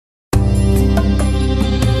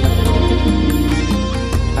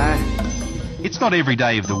It's not every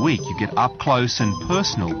day of the week you get up close and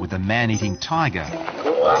personal with a man-eating tiger.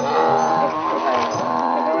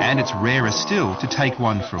 And it's rarer still to take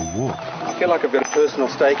one for a walk. I feel like I've got a personal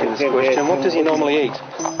stake in this question. What does he normally eat?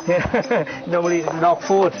 Normally dog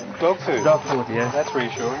food. Dog food? Dog food, yeah. That's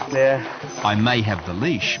reassuring. Yeah. I may have the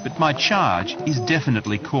leash, but my charge is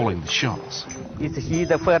definitely calling the shots. He's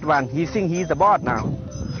the first one. He thinks he's the boss now.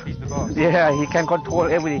 He's the boss? Yeah, he can control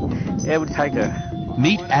every tiger.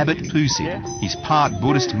 Meet Abbot Pusi. He's part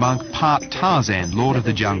Buddhist monk, part Tarzan, Lord of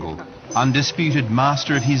the Jungle. Undisputed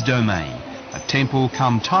master of his domain. A temple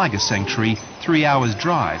cum tiger sanctuary 3 hours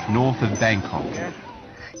drive north of Bangkok.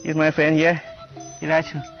 He's my friend here. He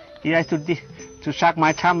likes to suck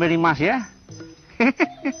my thumb very much, yeah?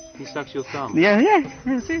 He sucks your thumb? Yeah.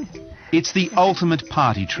 See? It's the ultimate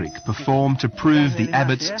party trick performed to prove the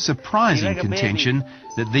abbot's surprising contention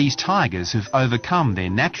that these tigers have overcome their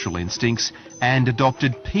natural instincts and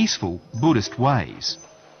adopted peaceful Buddhist ways.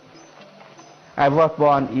 I was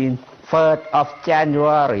born in 1st of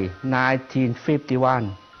January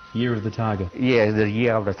 1951. Year of the tiger. Yeah, the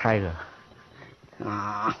year of the tiger.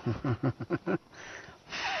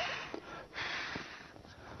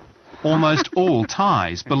 Almost all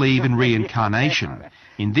Thais believe in reincarnation.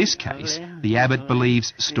 In this case, the abbot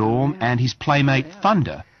believes Storm and his playmate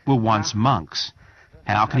Thunder were once monks.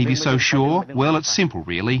 How can he be so sure? Well, it's simple,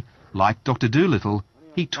 really. Like Dr. Dolittle,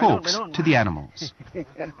 he talks to the animals.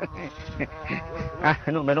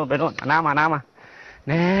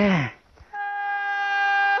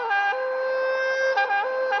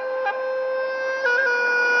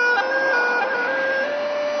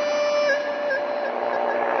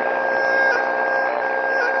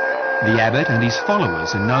 The abbot and his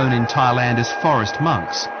followers are known in Thailand as forest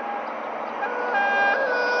monks.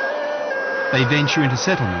 They venture into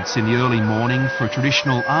settlements in the early morning for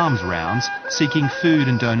traditional alms rounds, seeking food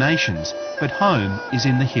and donations, but home is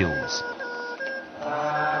in the hills.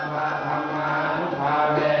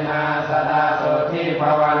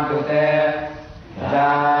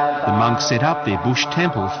 The monks set up their bush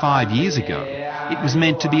temple 5 years ago. It was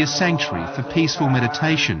meant to be a sanctuary for peaceful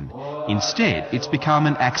meditation. Instead, it's become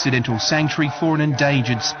an accidental sanctuary for an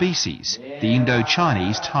endangered species, the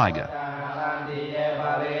Indo-Chinese tiger.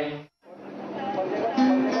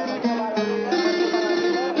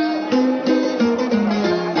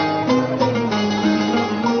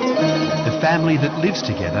 The family that lives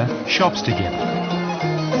together shops together.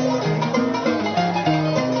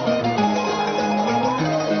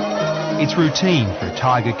 It's routine for a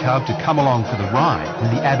tiger cub to come along for the ride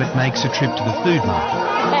when the abbot makes a trip to the food market.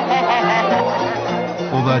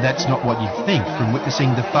 Although that's not what you'd think from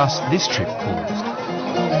witnessing the fuss this trip caused.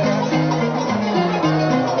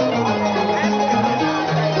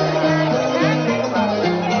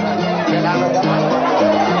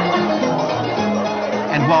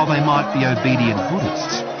 And while they might be obedient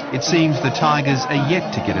Buddhists, it seems the tigers are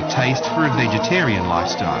yet to get a taste for a vegetarian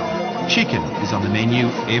lifestyle. Chicken is on the menu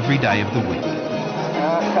every day of the week.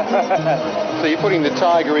 So you're putting the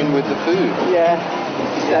tiger in with the food? Yeah.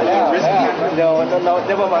 No,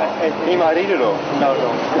 never mind. He might eat it all? No.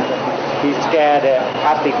 He's scared of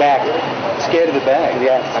plastic bag. Scared of the bag?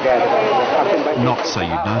 Yeah, scared of plastic bag. Not so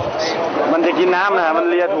you'd notice.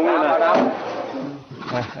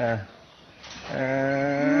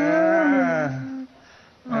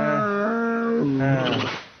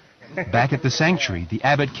 Back at the sanctuary, the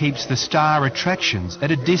abbot keeps the star attractions at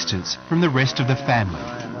a distance from the rest of the family.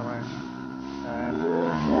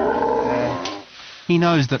 He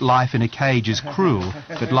knows that life in a cage is cruel,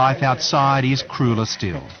 but life outside is crueler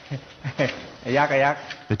still.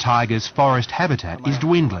 The tiger's forest habitat is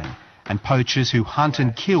dwindling, and poachers who hunt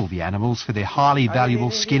and kill the animals for their highly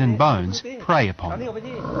valuable skin and bones prey upon them.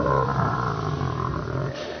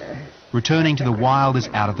 Returning to the wild is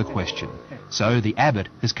out of the question, so the abbot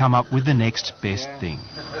has come up with the next best thing.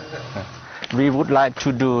 We would like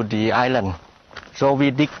to do the island, so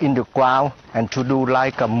we dig in the ground and to do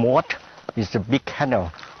like a moat with a big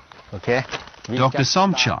canal, okay? Dr.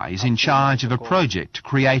 Somchai is in charge of a project to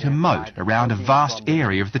create a moat around a vast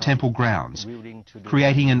area of the temple grounds,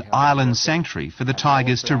 creating an island sanctuary for the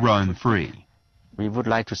tigers to roam free. We would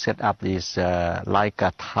like to set up this like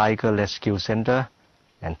a tiger rescue center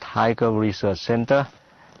and tiger research center,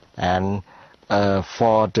 and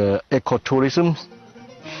for the ecotourism.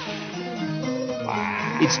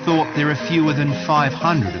 It's thought there are fewer than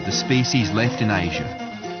 500 of the species left in Asia.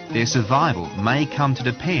 Their survival may come to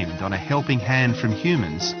depend on a helping hand from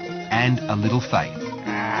humans and a little faith.